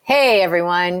Hey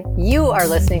everyone, you are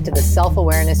listening to the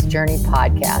Self-Awareness Journey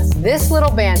podcast. This little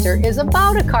banter is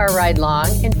about a car ride long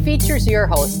and features your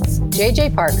hosts,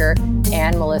 JJ Parker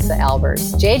and Melissa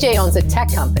Albers. JJ owns a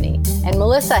tech company and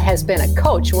Melissa has been a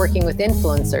coach working with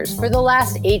influencers for the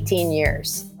last 18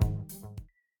 years.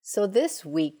 So this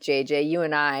week, JJ, you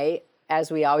and I,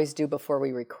 as we always do before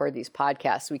we record these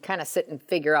podcasts, we kind of sit and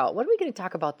figure out, what are we going to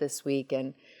talk about this week?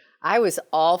 And I was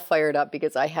all fired up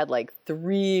because I had like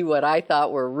 3 what I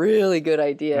thought were really good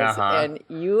ideas. And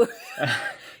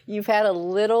you've had a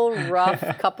little rough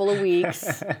couple of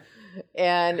weeks.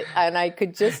 And I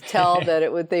could just tell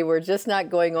that they were just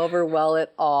not going over well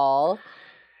at all.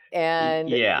 And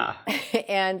yeah.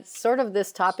 And sort of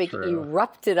this topic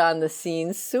erupted on the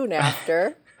scene soon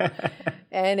after.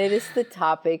 And it is the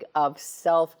topic of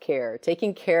self-care,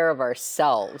 taking care of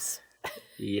ourselves.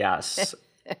 Yes.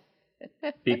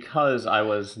 Because I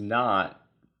was not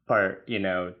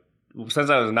since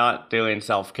I was not doing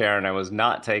self-care and I was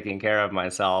not taking care of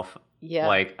myself,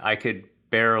 like I could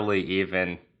barely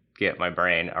even get my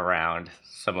brain around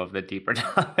some of the deeper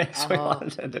topics we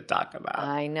wanted to talk about.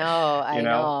 I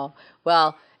know.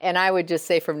 Well, and I would just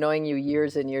say from knowing you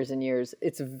years and years and years,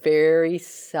 it's very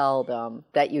seldom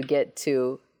that you get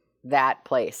to that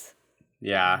place.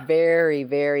 Yeah. Very,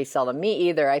 very seldom. Me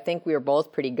either. I think we were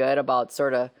both pretty good about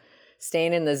sort of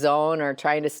staying in the zone or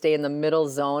trying to stay in the middle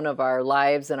zone of our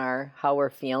lives and how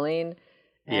we're feeling.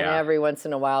 And every once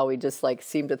in a while, we just like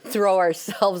seem to throw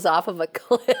ourselves off of a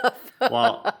cliff.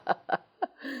 Well,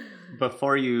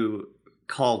 before you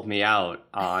called me out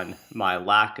on my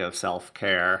lack of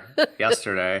self-care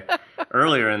yesterday,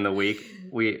 earlier in the week,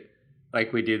 we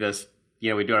do this,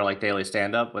 we do our like daily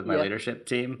stand-up with my leadership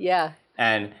team. Yeah.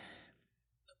 And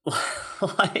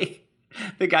like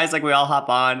the guys, like we all hop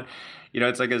on,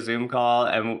 it's like a Zoom call,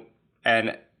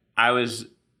 and I was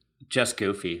just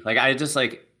goofy. Like I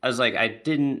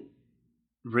didn't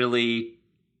really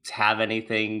have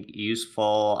anything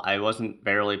useful. I wasn't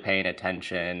barely paying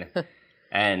attention.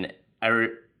 And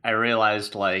I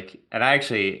realized and I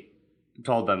actually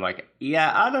told them I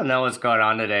don't know what's going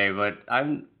on today, but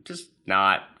I'm just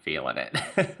not feeling it.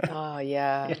 Oh,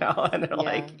 yeah. And they're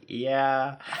like,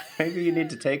 maybe you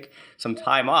need to take some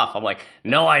time off. I'm like,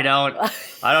 no, I don't.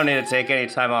 I don't need to take any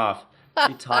time off. What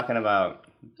are you talking about?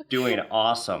 Doing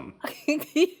awesome.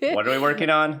 What are we working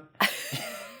on?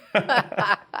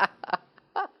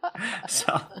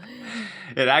 So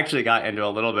it actually got into a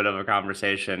little bit of a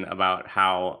conversation about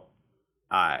how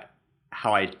I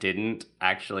didn't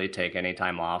actually take any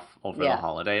time off over the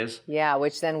holidays. Yeah,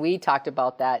 which then we talked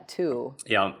about that too.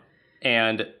 Yeah.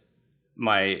 And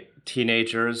my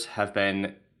teenagers have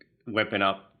been whipping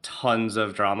up tons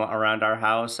of drama around our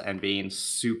house and being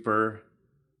super,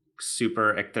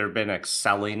 they've been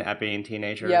excelling at being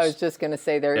teenagers. Yeah, I was just going to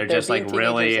say they're just being like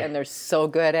really, and they're so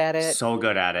good at it. So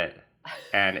good at it.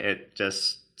 And it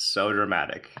just so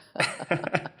dramatic.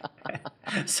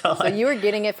 So you were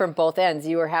getting it from both ends.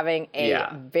 You were having a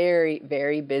very,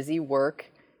 very busy work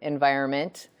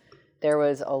environment. There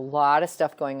was a lot of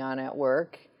stuff going on at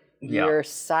work. Yeah. Your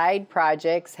side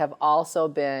projects have also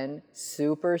been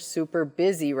super, super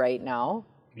busy right now.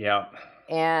 Yeah.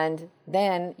 And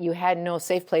then you had no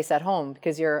safe place at home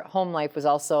because your home life was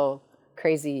also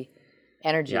crazy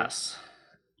energy. Yes.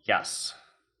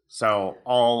 So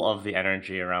all of the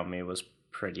energy around me was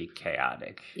pretty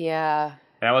chaotic. Yeah.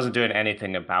 And I wasn't doing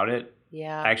anything about it.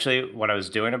 Yeah. Actually, what I was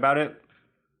doing about it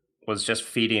was just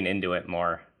feeding into it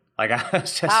more. Like I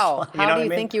was just How do you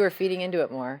think you were feeding into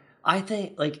it more? I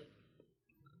think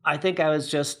I was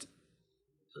just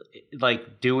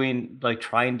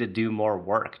trying to do more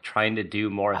work, trying to do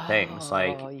more things.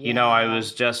 I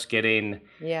was just getting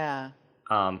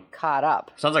caught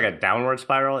up. Sounds like a downward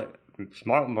spiral. It's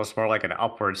almost more like an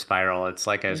upward spiral. It's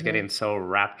like I was getting so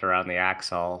wrapped around the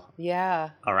axle. Yeah.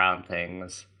 Around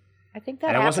things. I think that.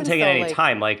 And I wasn't taking any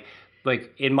time. Like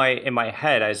in my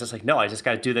head, I was just like, no, I just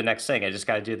got to do the next thing. I just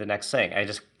got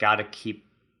to keep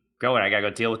going. I got to go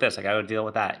deal with this. I got to go deal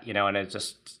with that. And it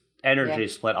just energy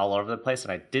split all over the place,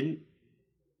 and I didn't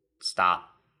stop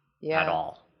at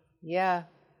all. Yeah.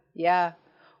 Yeah.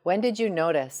 When did you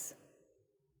notice?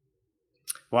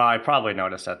 Well, I probably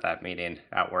noticed at that meeting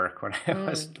at work when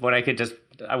I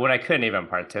couldn't even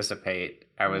participate.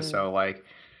 I was my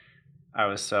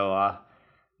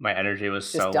energy was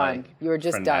just so done. You were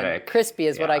just frenetic. Done. Crispy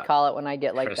is what I call it when I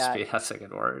get like crispy, that's a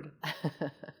good word.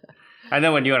 And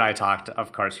then when you and I talked,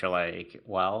 of course, you're like,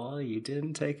 well, you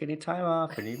didn't take any time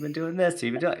off and you've been doing this.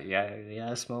 You've been doing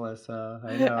yes, Melissa,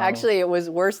 I know. Actually, it was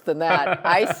worse than that.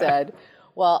 I said,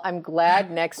 well, I'm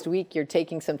glad next week you're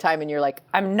taking some time, and you're like,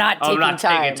 I'm not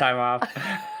taking time off.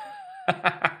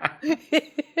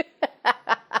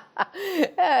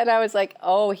 And I was like,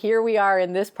 oh, here we are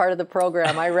in this part of the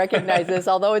program. I recognize this,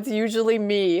 although it's usually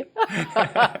me.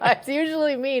 It's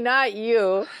usually me, not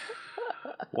you.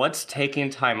 What's taking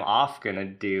time off going to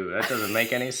do? That doesn't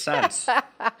make any sense.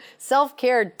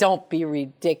 Self-care, don't be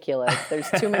ridiculous. There's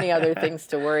too many other things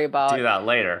to worry about. Do that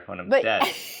later when I'm dead.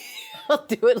 I'll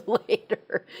do it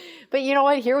later. But you know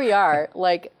what? Here we are,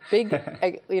 like big,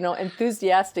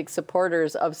 enthusiastic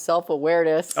supporters of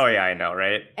self-awareness. Oh, yeah, I know,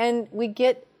 right? And we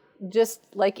get, just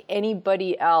like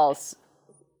anybody else,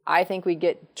 I think we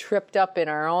get tripped up in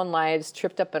our own lives,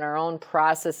 tripped up in our own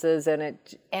processes.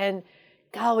 And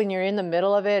God, when you're in the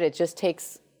middle of it,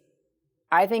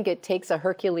 I think it takes a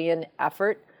Herculean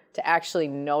effort to actually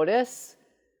notice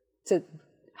to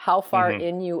how far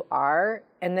in you are.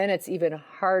 And then it's even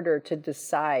harder to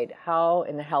decide, how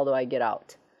in the hell do I get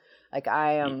out? Like,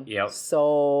 I am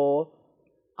so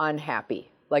unhappy.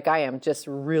 Like, I am just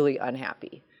really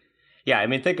unhappy. Yeah, I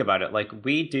mean, think about it. Like,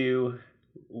 we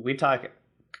talk a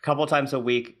couple times a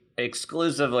week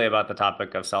exclusively about the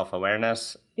topic of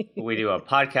self-awareness. We do a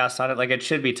podcast on it. Like, it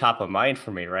should be top of mind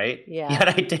for me, right? Yeah. Yet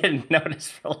I didn't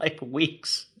notice for like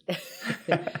weeks.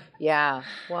 Yeah,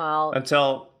 well.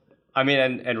 Until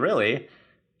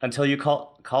you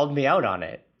called me out on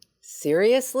it.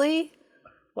 Seriously?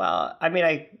 Well, I mean,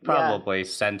 I probably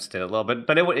sensed it a little bit,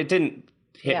 but it didn't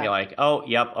hit me like, oh,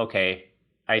 yep, okay.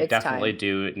 I definitely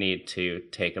do need to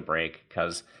take a break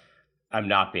because I'm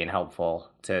not being helpful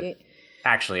to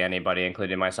actually anybody,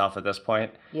 including myself at this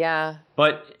point. Yeah.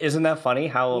 But isn't that funny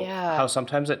how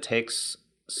sometimes it takes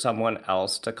someone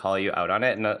else to call you out on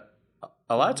it? And a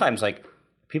lot of times, like,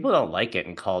 people don't like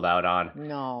getting called out on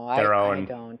I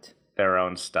don't. Their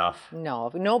own stuff.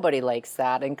 No, nobody likes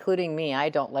that, including me. I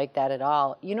don't like that at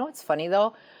all. You know what's funny,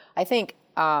 though? I think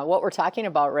what we're talking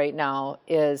about right now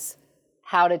is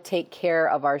how to take care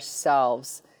of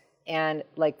ourselves and,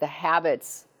 like, the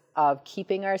habits of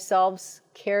keeping ourselves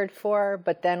cared for,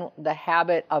 but then the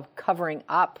habit of covering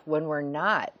up when we're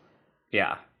not.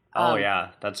 Yeah. Oh, yeah.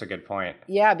 That's a good point.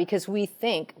 Yeah, because we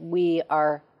think we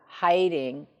are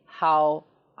hiding how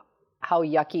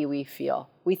yucky we feel.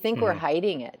 We think we're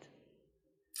hiding it.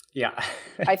 Yeah.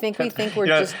 I think we think we're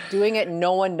just doing it and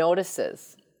no one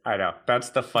notices. I know. That's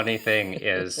the funny thing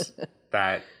is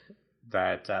that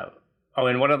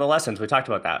in one of the lessons we talked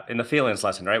about that in the feelings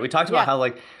lesson, right? We talked about how,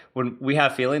 like, when we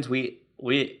have feelings, we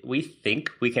think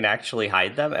we can actually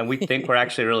hide them and we think we're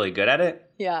actually really good at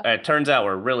it. Yeah. And it turns out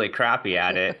we're really crappy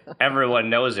at it. Everyone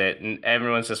knows it and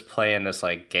everyone's just playing this,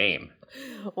 like, game.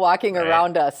 Walking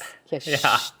around us. Yeah,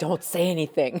 shh, don't say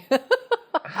anything.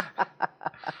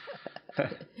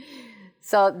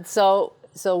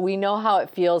 So we know how it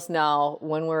feels now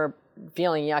when we're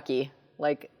feeling yucky,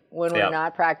 like when we're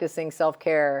not practicing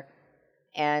self-care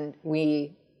and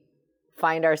we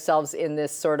find ourselves in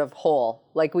this sort of hole,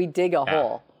 like we dig a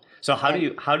hole. So how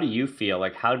do you feel?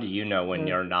 Like, how do you know when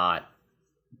you're not,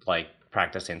 like,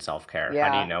 practicing self-care? Yeah.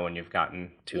 How do you know when you've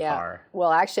gotten too far?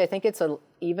 Well, actually, I think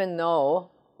even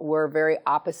though we're very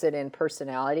opposite in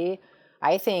personality,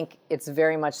 I think it's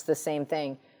very much the same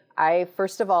thing. I,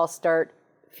 first of all, start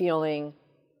feeling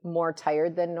more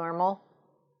tired than normal.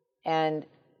 And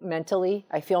mentally,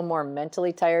 I feel more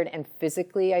mentally tired. And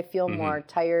physically, I feel more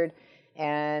tired.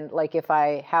 And, like, if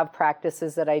I have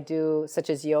practices that I do, such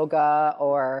as yoga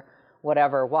or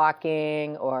whatever,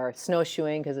 walking or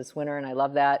snowshoeing, because it's winter and I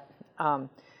love that,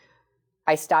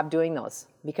 I stop doing those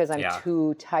because I'm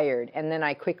too tired. And then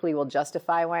I quickly will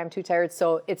justify why I'm too tired.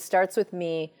 So it starts with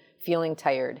me feeling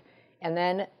tired. And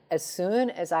then as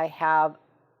soon as I have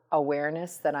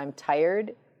awareness that I'm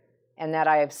tired and that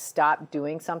I have stopped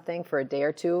doing something for a day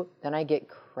or two, then I get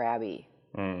crabby.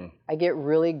 I get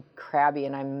really crabby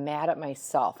and I'm mad at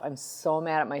myself. I'm so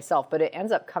mad at myself, but it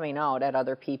ends up coming out at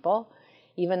other people.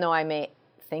 Even though I may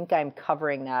think I'm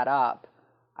covering that up,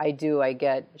 I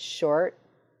get short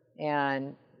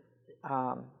and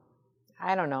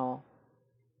I don't know.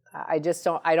 I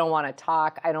don't want to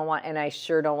talk. And I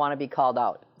sure don't want to be called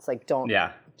out. It's like,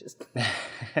 just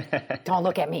don't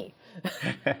look at me.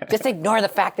 Just ignore the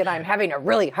fact that I'm having a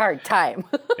really hard time.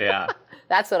 Yeah.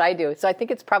 That's what I do. So I think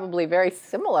it's probably very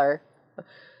similar.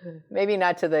 Maybe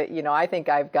not to the, I think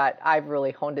I've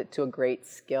really honed it to a great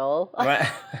skill.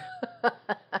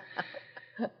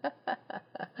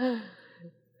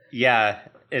 Yeah.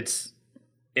 It's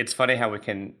funny how we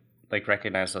can, like,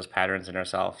 recognize those patterns in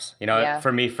ourselves.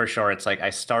 For me, for sure, it's like I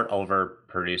start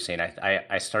overproducing.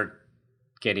 I start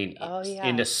getting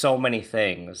into so many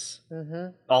things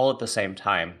all at the same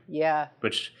time. Yeah.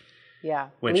 Which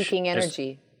leaking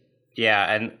energy.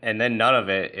 And then none of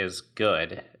it is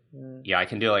good. Yeah, I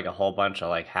can do, like, a whole bunch of,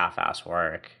 like, half-ass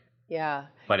work. Yeah.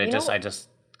 But I just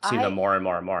seen them more and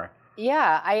more and more.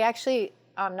 Yeah, I actually,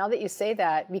 now that you say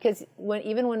that, because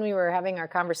even when we were having our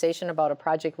conversation about a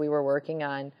project we were working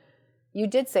on, you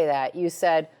did say that. You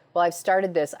said, well, I've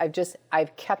started this.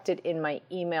 I've kept it in my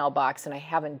email box and I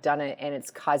haven't done it, and it's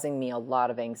causing me a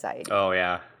lot of anxiety. Oh,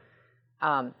 yeah.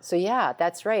 So yeah,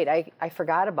 that's right. I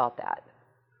forgot about that.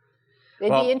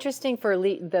 It'd be interesting for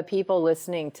the people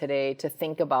listening today to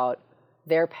think about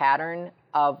their pattern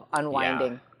of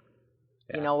unwinding.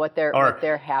 Yeah. You know, what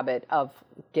their habit of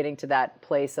getting to that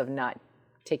place of not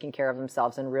taking care of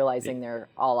themselves and realizing they're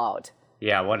all out.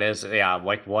 Yeah. How does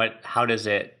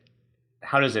it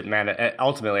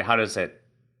ultimately, how does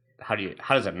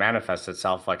it manifest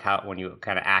itself? Like when you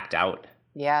kind of act out.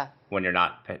 Yeah. When you're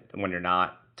not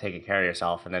taking care of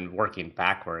yourself, and then working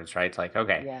backwards, right? It's like,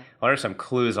 okay, what are some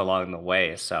clues along the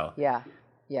way? So yeah.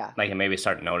 I can maybe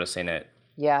start noticing it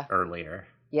earlier.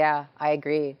 Yeah, I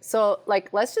agree. So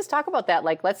let's just talk about that.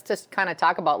 Let's just kind of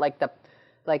talk about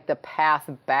the path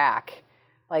back.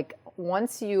 Like,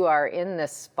 once you are in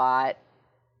this spot,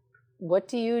 what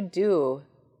do you do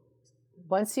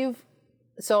once I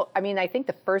think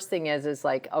the first thing is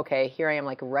like, okay, here I am,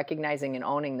 like, recognizing and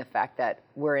owning the fact that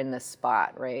we're in this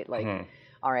spot, right? Like,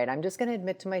 all right, I'm just going to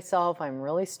admit to myself, I'm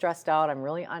really stressed out, I'm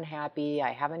really unhappy,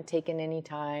 I haven't taken any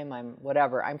time, I'm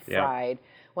fried.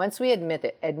 Once we admit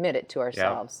it to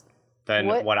ourselves. Then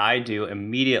what I do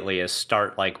immediately is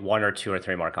start like 1 or 2 or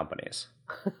 3 more companies.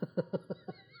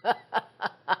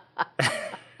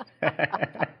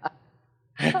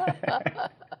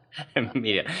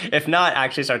 Immediate. If not,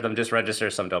 actually start them, just register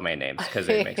some domain names, because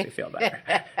it makes me feel better.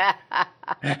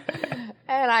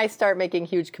 And I start making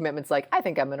huge commitments, like, I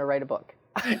think I'm going to write a book.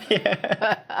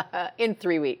 In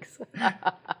 3 weeks.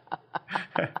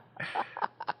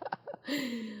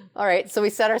 All right, so we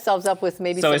set ourselves up with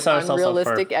maybe some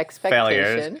unrealistic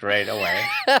expectations. Failures right away.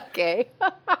 Okay.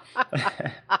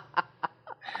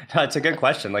 No, it's a good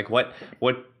question. Like, what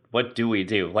do we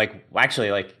do? Like,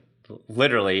 actually, like,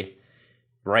 literally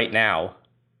right now,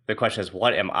 the question is,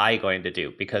 what am I going to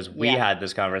do? Because we had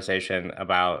this conversation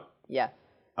about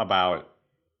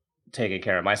taking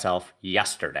care of myself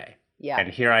yesterday. Yeah. And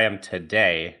here I am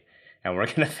today, and we're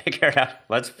going to figure it out.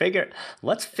 Let's figure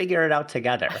it out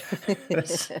together. Do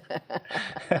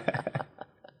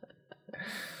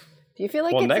you feel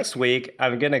like next week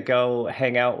I'm going to go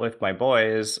hang out with my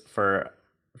boys for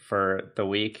the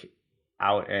week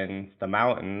out in the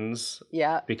mountains.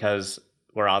 Yeah. Because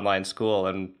we're online school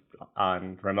and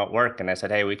on remote work, and I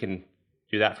said, hey, we can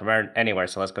do that from anywhere,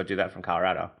 so let's go do that from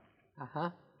Colorado.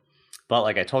 Uh-huh. But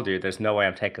like I told you, there's no way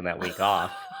I'm taking that week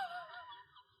off.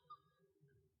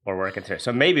 We're working through it.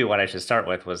 So maybe what I should start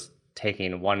with was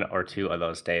taking 1 or 2 of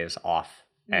those days off.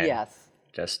 And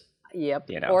just,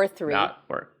 or 3.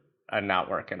 Not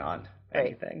working on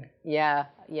anything. Yeah.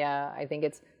 I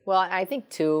think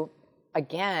too,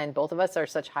 again, both of us are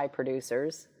such high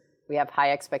producers. We have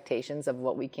high expectations of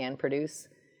what we can produce.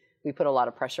 We put a lot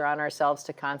of pressure on ourselves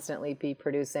to constantly be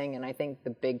producing. And I think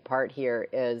the big part here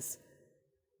is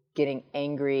getting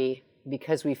angry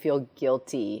because we feel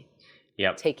guilty.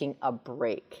 Yep. Taking a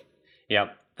break.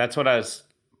 Yep. That's what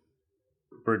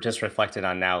we're just reflected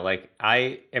on now. Like,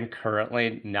 I am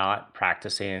currently not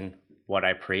practicing what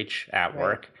I preach at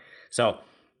work. So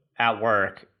at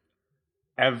work,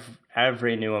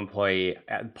 every new employee,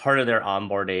 part of their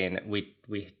onboarding,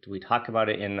 we talk about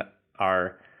it in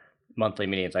our monthly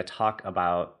meetings. I talk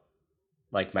about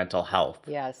like mental health.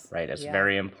 Yes. Right. It's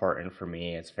very important for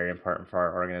me. It's very important for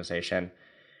our organization.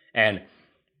 And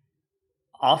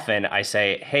often I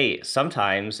say, hey,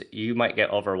 sometimes you might get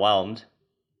overwhelmed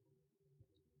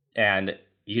and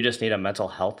you just need a mental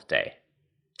health day.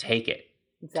 Take it.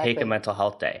 Exactly. Take a mental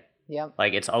health day. Yep.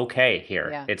 Like, it's okay here.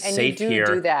 Yeah. It's safe here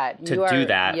to do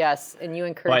that. Yes, and you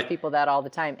encourage people that all the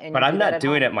time. But I'm not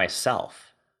doing it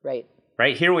myself. Right.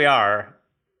 Right, here we are.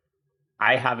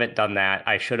 I haven't done that.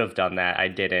 I should have done that. I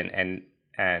didn't.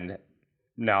 And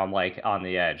now I'm like on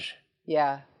the edge.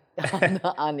 Yeah,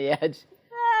 on the edge.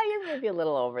 You're maybe a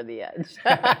little over the edge.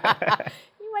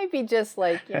 You might be just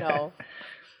like, You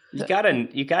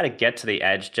gotta get to the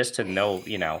edge just to know,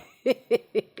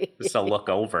 just to look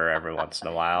over every once in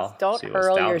a while. Don't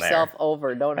hurl yourself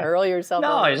over. Don't hurl yourself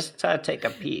over. No, just take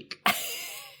a peek.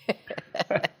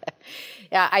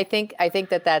 Yeah, I think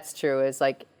that's true. Is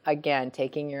like, again,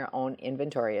 taking your own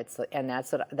inventory. And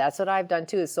that's what I've done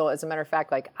too. So as a matter of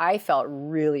fact, like, I felt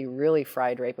really, really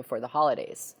fried right before the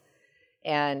holidays,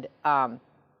 and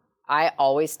I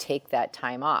always take that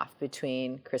time off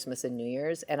between Christmas and New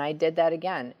Year's, and I did that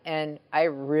again, and I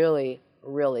really,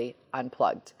 really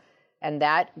unplugged, and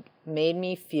that made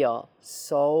me feel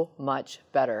so much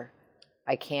better.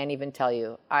 I can't even tell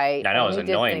you. I know, it was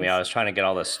annoying me. I was trying to get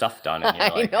all this stuff done, and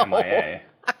you're like, MIA.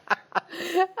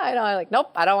 I know. I'm like,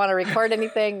 nope, I don't want to record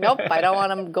anything. Nope, I don't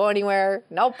want to go anywhere.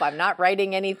 Nope, I'm not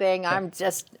writing anything.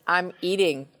 I'm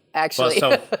eating, actually.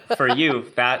 Well, so for you,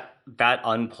 that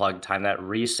unplugged time, that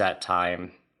reset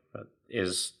time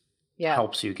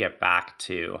helps you get back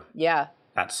to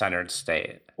that centered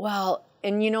state. Well,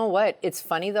 and you know what? It's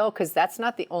funny, though, because that's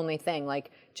not the only thing.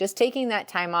 Like, just taking that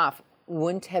time off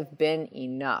wouldn't have been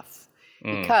enough.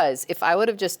 Because if I would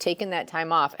have just taken that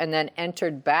time off and then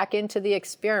entered back into the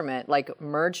experiment, like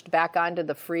merged back onto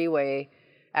the freeway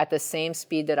at the same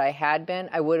speed that I had been,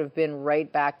 I would have been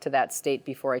right back to that state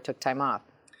before I took time off.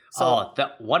 So,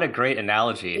 what a great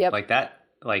analogy. Yep. Like that,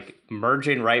 like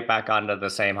merging right back onto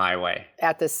the same highway.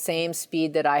 At the same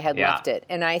speed that I had left it.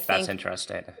 And I think that's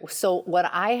interesting. So what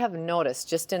I have noticed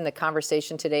just in the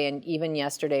conversation today and even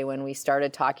yesterday when we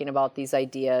started talking about these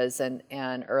ideas and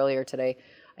earlier today,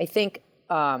 I think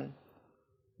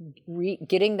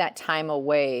getting that time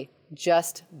away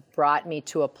just brought me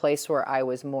to a place where I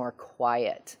was more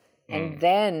quiet. And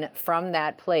then from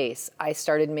that place, I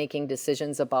started making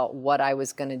decisions about what I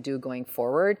was going to do going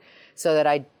forward so that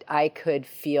I could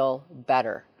feel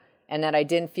better. And that I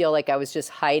didn't feel like I was just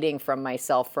hiding from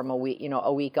myself from a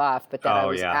week off, but that I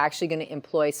was actually going to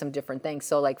employ some different things.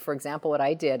 So like, for example, what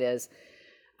I did is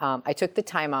I took the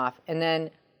time off, and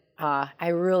then I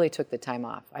really took the time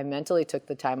off. I mentally took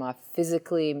the time off,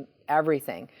 physically,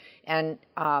 everything. And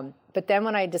but then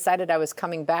when I decided I was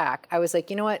coming back, I was like,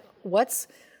 you know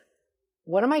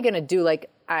what am I going to do?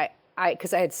 Like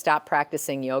because I had stopped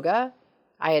practicing yoga.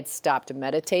 I had stopped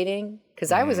meditating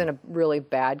because I was in a really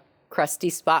bad, crusty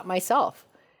spot myself.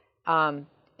 And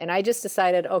I just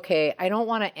decided, okay, I don't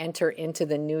want to enter into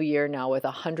the new year now with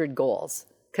 100 goals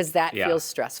because that feels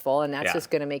stressful. And that's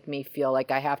just going to make me feel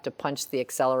like I have to punch the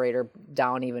accelerator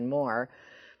down even more.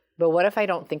 But what if I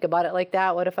don't think about it like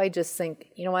that? What if I just think,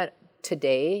 you know what,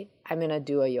 today I'm going to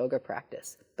do a yoga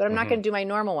practice. But I'm not going to do my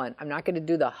normal one. I'm not going to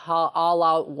do the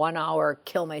all-out 1 hour,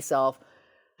 kill myself.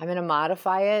 I'm going to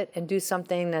modify it and do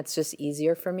something that's just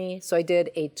easier for me. So I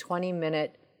did a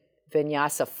 20-minute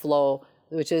vinyasa flow,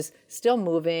 which is still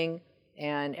moving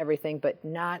and everything, but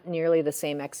not nearly the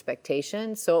same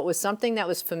expectation. So it was something that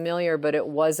was familiar, but it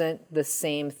wasn't the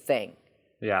same thing.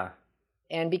 Yeah.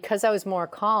 And because I was more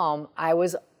calm, I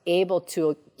was able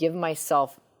to give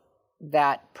myself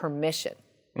that permission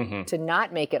to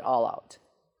not make it all out.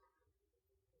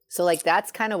 So like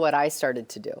that's kind of what I started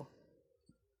to do.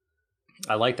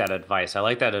 I like that advice.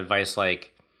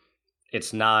 Like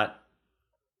it's not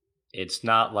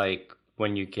like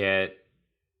when you get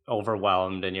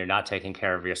overwhelmed and you're not taking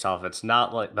care of yourself. It's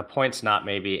not like the point's not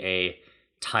maybe a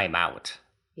timeout.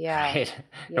 Yeah. Right?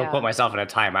 Don't put myself in a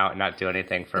timeout and not do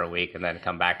anything for a week and then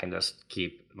come back and just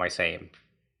keep my same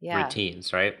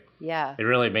routines, right? Yeah. It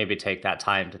really maybe take that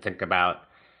time to think about,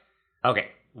 okay,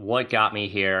 what got me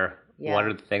here? Yeah. What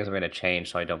are the things I'm going to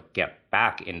change so I don't get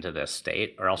back into this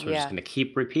state, or else we're just going to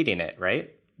keep repeating it, right?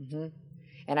 Mm-hmm.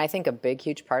 And I think a big,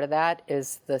 huge part of that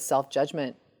is the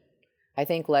self-judgment. I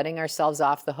think letting ourselves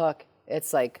off the hook.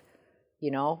 It's like,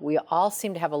 we all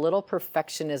seem to have a little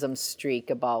perfectionism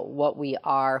streak about what we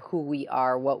are, who we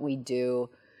are, what we do,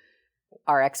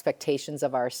 our expectations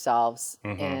of ourselves.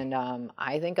 Mm-hmm. And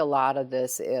I think a lot of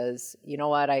this is,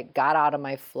 I got out of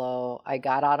my flow. I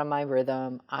got out of my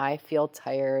rhythm. I feel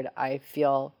tired. I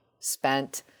feel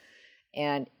spent.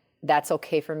 And that's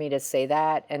okay for me to say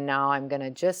that. And now I'm going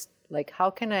to just how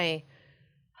can I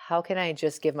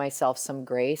just give myself some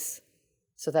grace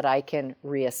so that I can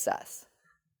reassess?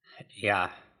 Yeah.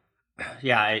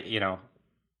 Yeah.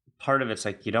 Part of it's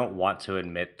like, you don't want to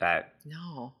admit that.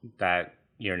 No. That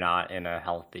you're not in a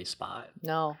healthy spot.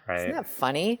 No. Right? Isn't that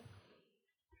funny?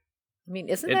 I mean,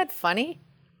 isn't that funny?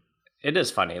 It is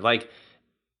funny. Like,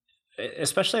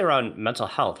 especially around mental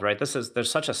health, right?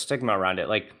 There's such a stigma around it.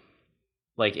 Like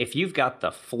if you've got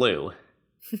the flu,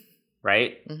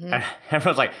 right? Mm-hmm.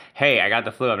 Everyone's like, hey, I got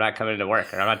the flu. I'm not coming to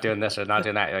work, or I'm not doing this or not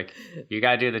doing that. Like, you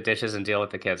got to do the dishes and deal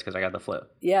with the kids because I got the flu.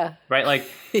 Yeah. Right? Like,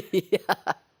 yeah.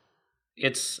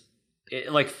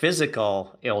 Like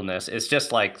physical illness is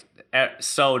just like,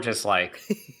 so just like,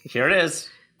 here it is.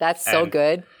 That's so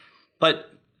good.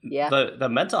 But the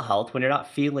mental health, when you're not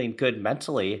feeling good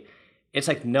mentally, it's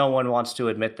like no one wants to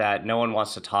admit that. No one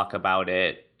wants to talk about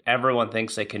it. Everyone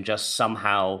thinks they can just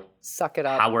somehow suck it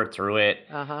up, power through it,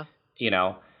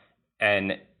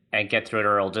 and get through it,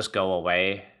 or it'll just go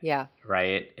away. Yeah.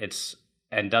 Right.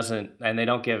 And they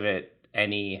don't give it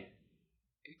any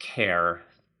care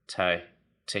to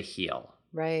heal.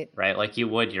 Right. Right. Like you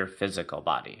would your physical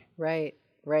body. Right.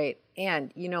 Right.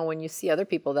 And, when you see other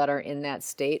people that are in that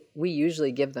state, we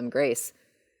usually give them grace.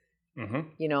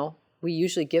 We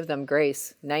usually give them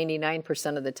grace.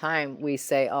 99% of the time we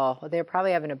say, oh, well, they're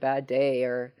probably having a bad day,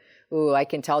 or, ooh, I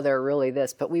can tell they're really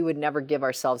this. But we would never give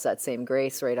ourselves that same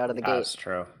grace right out of the gate. That's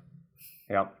true.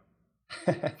 Yep.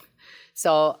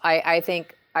 So I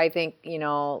think,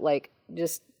 like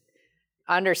just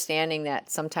understanding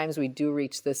that sometimes we do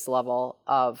reach this level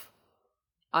of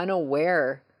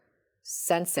unaware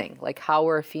sensing, like how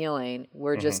we're feeling.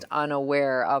 We're just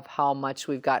unaware of how much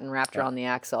we've gotten wrapped around the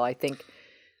axle, I think.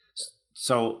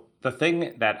 So the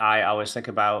thing that I always think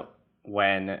about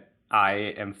when I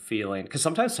am feeling, because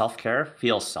sometimes self-care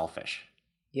feels selfish.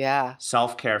 Yeah.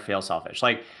 Self-care feels selfish.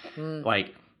 Like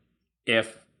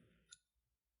if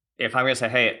I'm going to say,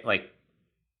 hey, like,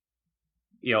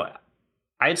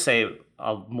 I'd say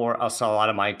a lot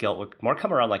of my guilt would more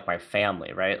come around like my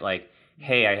family, right? Like,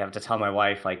 hey, I have to tell my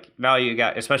wife, like, no,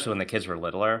 especially when the kids were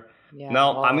littler. Yeah.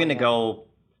 No, I'm going to go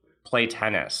play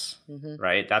tennis,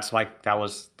 right? That's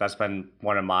been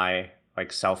one of my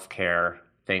like self-care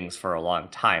things for a long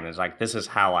time. Is like, this is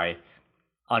how I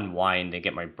unwind and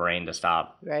get my brain to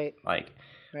stop,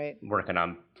 working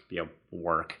on,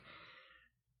 work.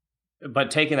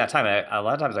 But taking that time, a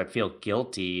lot of times I feel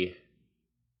guilty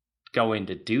going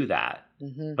to do that.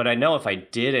 But I know if I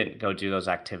didn't go do those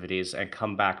activities and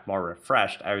come back more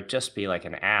refreshed, I would just be like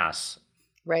an ass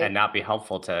and not be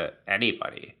helpful to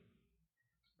anybody.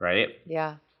 Right?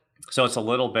 Yeah. So it's a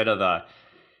little bit of the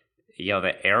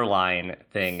airline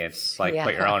thing. It's like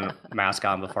put your own mask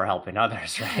on before helping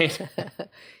others, right?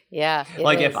 Yeah.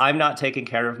 Like if I'm not taking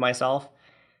care of myself,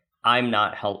 I'm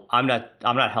not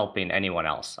helping anyone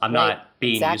else. I'm not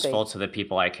being useful to the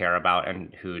people I care about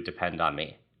and who depend on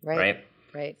me. Right.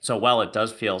 So while it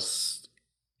does feel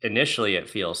initially, it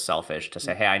feels selfish to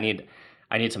say, hey, I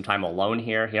need some time alone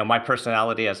here. My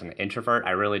personality as an introvert,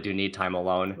 I really do need time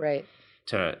alone. Right.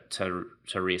 To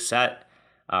reset.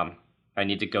 I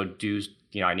need to go do,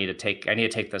 I need to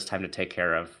take this time to take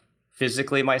care of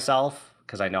physically myself,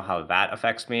 because I know how that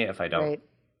affects me. If I don't,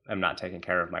 I'm not taking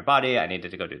care of my body. I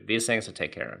needed to go do these things to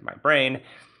take care of my brain.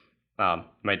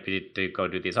 Might be to go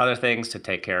do these other things to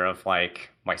take care of like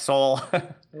my soul.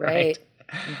 Right.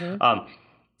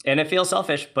 And it feels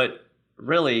selfish, but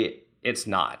really it's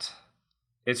not.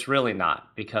 It's really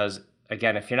not, because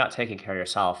again, if you're not taking care of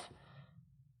yourself,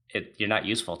 you're not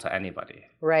useful to anybody.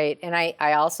 Right. And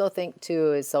I also think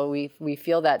too, is so we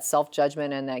feel that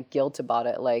self-judgment and that guilt about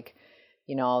it. Like,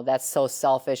 that's so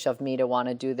selfish of me to want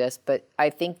to do this. But I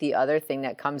think the other thing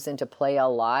that comes into play a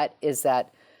lot is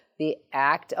that the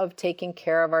act of taking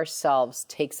care of ourselves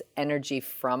takes energy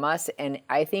from us. And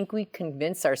I think we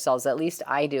convince ourselves, at least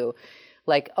I do,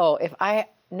 like, oh, if I'm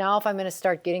going to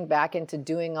start getting back into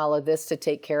doing all of this to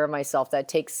take care of myself, that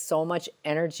takes so much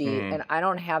energy, and I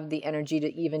don't have the energy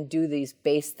to even do these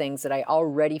base things that I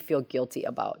already feel guilty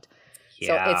about. Yeah.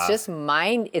 So it's just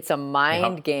it's a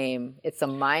mind game. It's a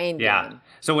mind game.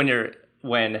 So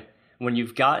when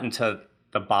you've gotten to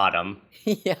the bottom,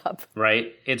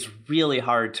 right, it's really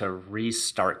hard to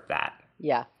restart that.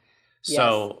 Yeah.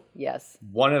 So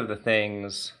one of the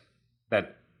things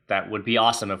that would be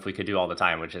awesome if we could do all the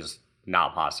time, which is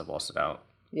not possible, so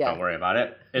don't worry about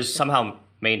it, is somehow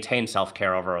maintain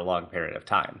self-care over a long period of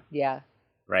time. Yeah.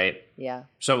 Right? Yeah.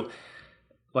 So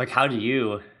like how do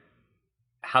you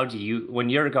when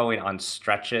you're going on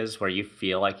stretches where you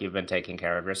feel like you've been taking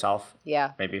care of yourself,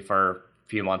 maybe for a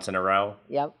few months in a row,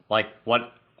 like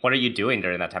what are you doing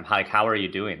during that time? How are you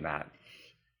doing that?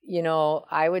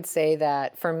 I would say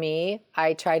that for me,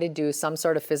 I try to do some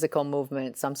sort of physical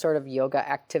movement, some sort of yoga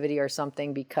activity or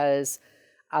something, because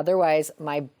otherwise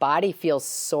my body feels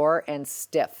sore and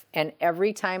stiff. And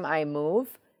every time I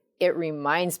move, it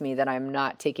reminds me that I'm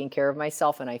not taking care of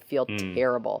myself and I feel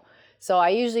terrible. So I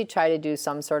usually try to do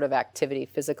some sort of activity,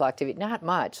 physical activity, not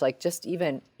much, like just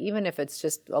even if it's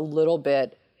just a little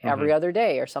bit every other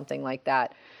day or something like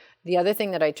that. The other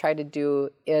thing that I try to do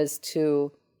is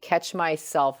to catch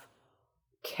myself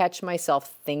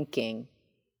thinking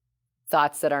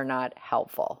thoughts that are not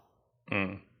helpful.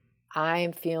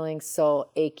 I'm feeling so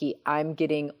achy. I'm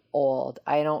getting old.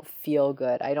 I don't feel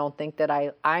good. I don't think that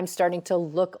I'm starting to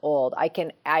look old.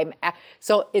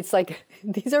 So it's like,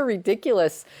 these are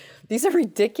ridiculous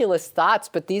thoughts,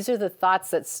 but these are the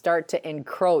thoughts that start to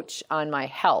encroach on my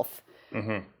health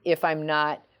if I'm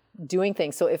not doing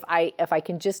things. So if I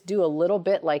can just do a little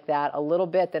bit like that,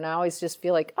 then I always just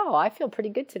feel like, oh, I feel pretty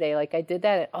good today. Like I did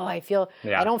that. Oh, I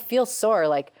don't feel sore.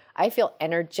 Like I feel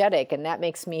energetic and that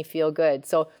makes me feel good.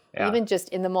 So even just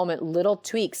in the moment, little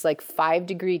tweaks, like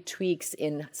 5-degree tweaks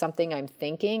in something I'm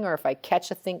thinking, or if I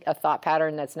catch a thought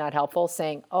pattern that's not helpful,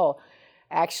 saying, oh,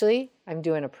 actually, I'm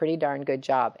doing a pretty darn good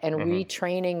job, and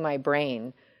retraining my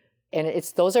brain. And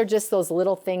those are just those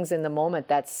little things in the moment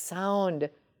that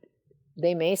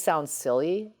they may sound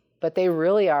silly, but they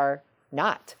really are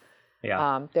not.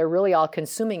 Yeah. They're really all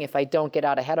consuming if I don't get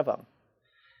out ahead of them.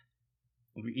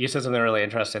 You said something really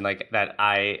interesting, like that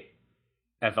I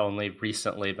have only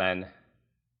recently been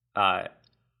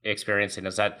experiencing,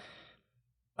 is that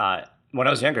when I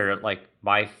was younger, like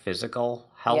my physical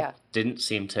health didn't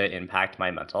seem to impact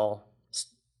my mental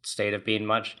state of being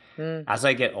much. As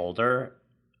I get older,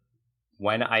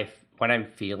 when I'm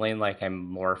feeling like I'm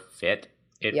more fit,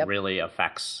 it really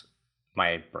affects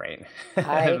my brain.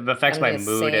 It affects my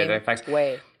mood. It affects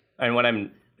way. And when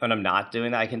I'm not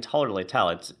doing that, I can totally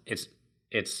tell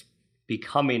it's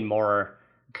becoming more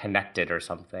connected or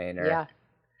something. Or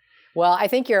well, I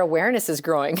think your awareness is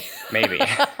growing. Maybe.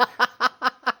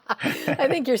 I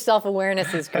think your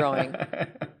self-awareness is growing.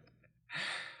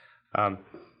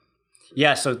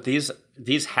 So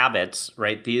these habits,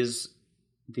 right? These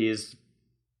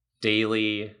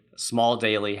small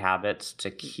daily habits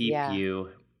to keep you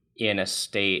in a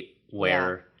state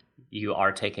where you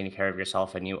are taking care of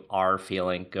yourself and you are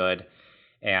feeling good,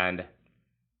 and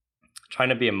trying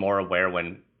to be more aware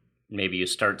when maybe you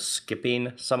start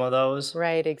skipping some of those.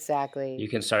 Right, exactly.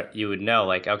 You would know,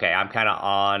 like, okay, I'm kind of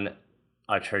on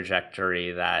a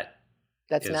trajectory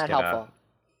that's not helpful.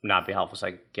 Not be helpful, so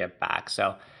I get back.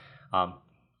 So,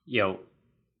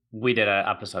 we did an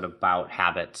episode about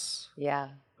habits. Yeah.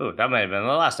 Ooh, that might have been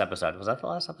the last episode. Was that the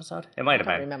last episode? It might have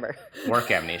been. I don't remember. Work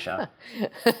amnesia.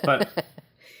 But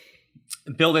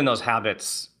building those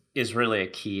habits is really a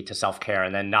key to self-care,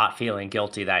 and then not feeling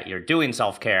guilty that you're doing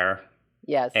self-care.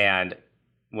 Yes. And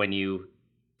when you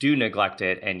do neglect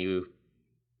it and you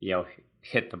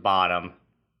hit the bottom,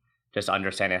 just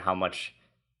understanding how much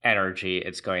energy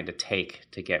it's going to take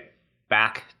to get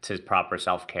back to proper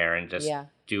self-care, and just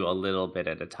do a little bit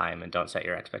at a time, and don't set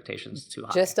your expectations too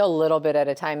high. Just a little bit at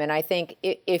a time. And I think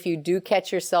if you do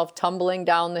catch yourself tumbling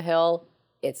down the hill,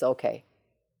 it's okay.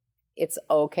 It's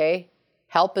okay.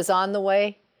 Help is on the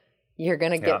way.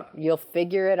 You'll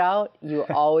figure it out. You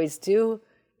always do.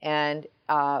 And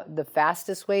the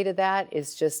fastest way to that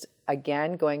is just,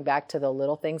 again, going back to the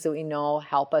little things that we know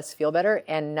help us feel better,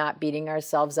 and not beating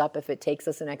ourselves up if it takes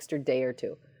us an extra day or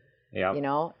two. Yeah.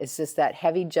 It's just that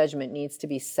heavy judgment needs to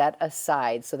be set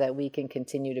aside so that we can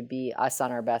continue to be us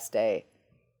on our best day.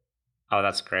 Oh,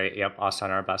 that's great. Yep, us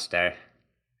on our best day.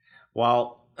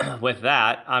 Well, with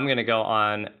that, I'm going to go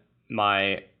on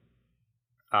my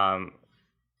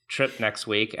trip next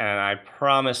week, and I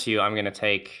promise you I'm going to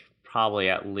take probably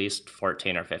at least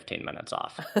 14 or 15 minutes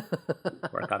off.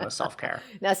 Work on the self-care.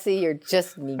 Now, see, you're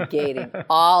just negating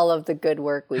all of the good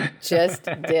work we just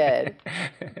did.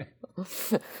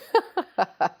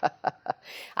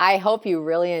 I hope you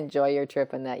really enjoy your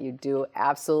trip, and that you do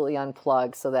absolutely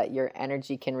unplug so that your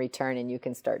energy can return and you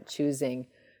can start choosing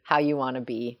how you want to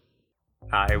be.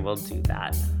 I will do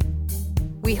that.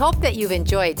 We hope that you've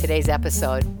enjoyed today's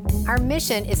episode. Our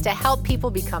mission is to help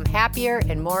people become happier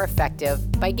and more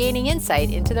effective by gaining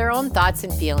insight into their own thoughts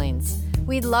and feelings.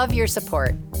 We'd love your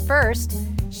support. First,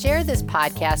 share this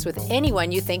podcast with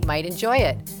anyone you think might enjoy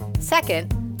it.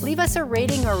 Second, leave us a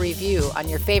rating or review on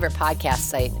your favorite podcast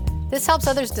site. This helps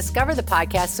others discover the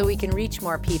podcast so we can reach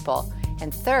more people.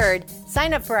 And third,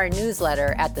 sign up for our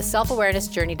newsletter at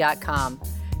theselfawarenessjourney.com.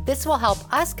 This will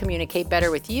help us communicate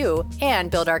better with you and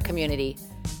build our community.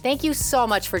 Thank you so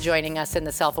much for joining us in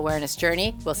the Self-Awareness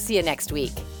Journey. We'll see you next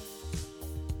week.